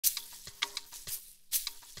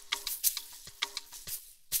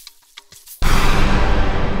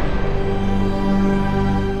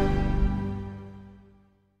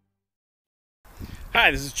Hi,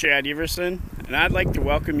 this is Chad Everson, and I'd like to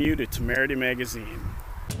welcome you to Temerity Magazine.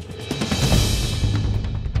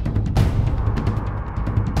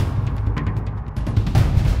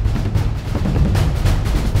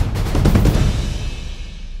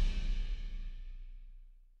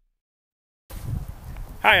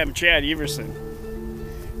 Hi, I'm Chad Everson,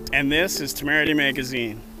 and this is Temerity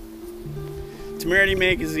Magazine. Temerity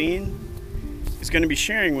Magazine is going to be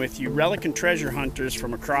sharing with you relic and treasure hunters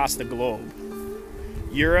from across the globe.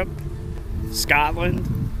 Europe, Scotland,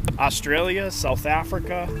 Australia, South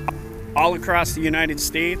Africa, all across the United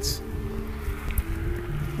States.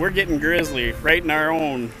 We're getting grizzly right in our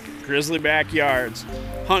own grizzly backyards,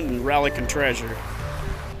 hunting relic and treasure.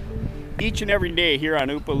 Each and every day here on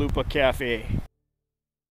Oopa Loopa Cafe.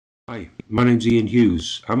 Hi, my name's Ian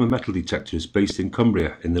Hughes. I'm a metal detectorist based in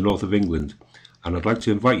Cumbria in the north of England, and I'd like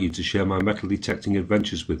to invite you to share my metal detecting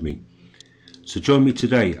adventures with me. So join me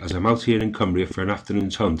today as I'm out here in Cumbria for an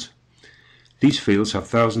afternoon's hunt. These fields have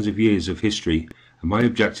thousands of years of history, and my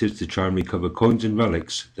objective is to try and recover coins and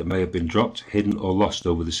relics that may have been dropped, hidden or lost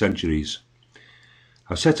over the centuries.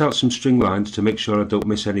 I've set out some string lines to make sure I don't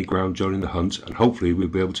miss any ground during the hunt, and hopefully we'll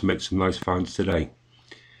be able to make some nice finds today.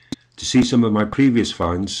 To see some of my previous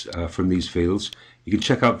finds from these fields, you can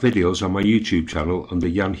check out videos on my YouTube channel under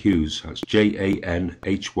Janhyooz. That's Janhyooz.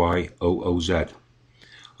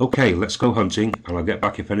 Okay, let's go hunting, and I'll get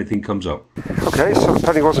back if anything comes up. Okay, so the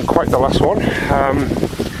penny wasn't quite the last one.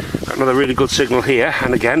 Another really good signal here,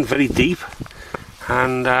 and again, very deep,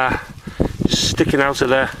 and just sticking out of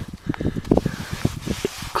the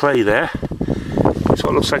clay there. It's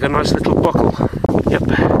what looks like a nice little buckle. Yep.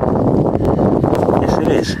 Yes, it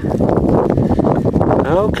is.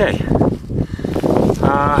 Okay.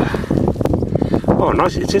 Oh,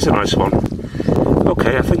 nice. It is a nice one.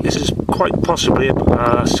 Okay, I think this is quite possibly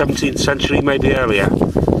 17th century, maybe earlier.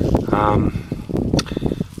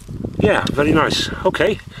 Yeah, very nice.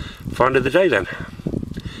 Okay, find of the day then.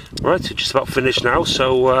 Right, it's just about finished now,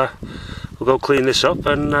 so we'll go clean this up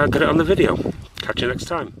and get it on the video. Catch you next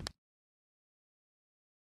time.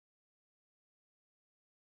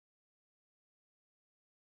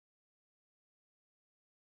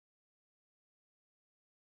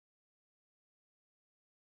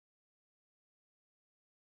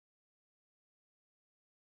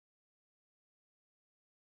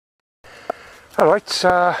 Alright,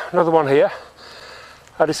 another one here.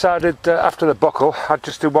 I decided after the buckle I'd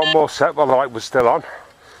just do one more set while the light was still on,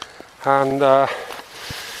 and about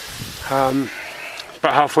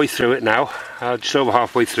halfway through it now, just over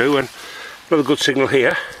halfway through, and another good signal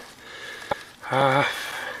here. Not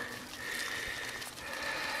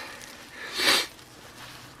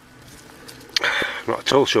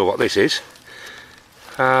at all sure what this is.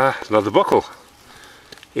 Another buckle.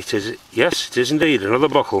 It is, yes, it is indeed another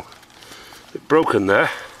buckle. Bit broken there.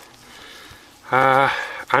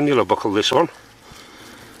 Annular buckle, this one.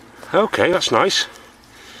 Okay, that's nice.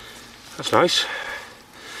 That's nice.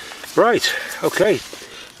 Right, okay.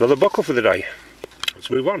 Another buckle for the day. Let's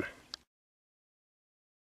move on.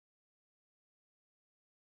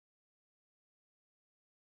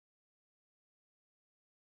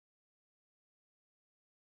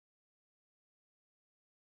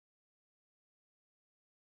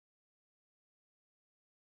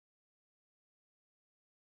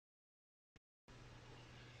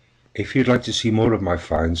 If you'd like to see more of my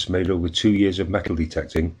finds made over 2 years of metal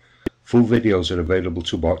detecting, full videos are available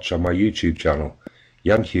to watch on my YouTube channel,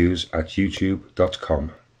 Janhyooz at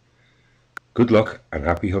youtube.com. Good luck and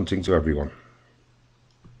happy hunting to everyone.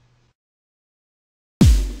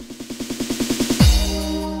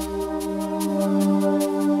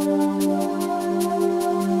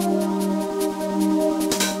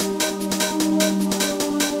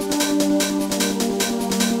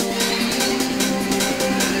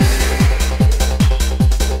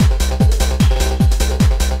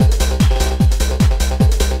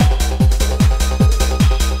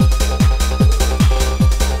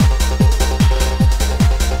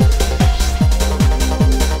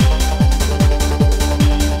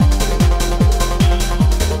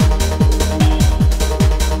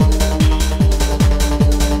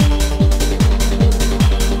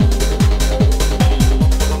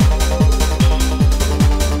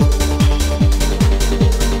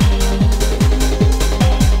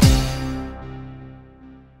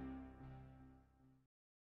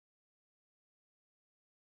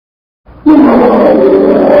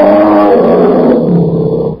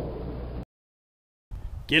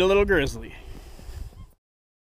 Get a little grizzly.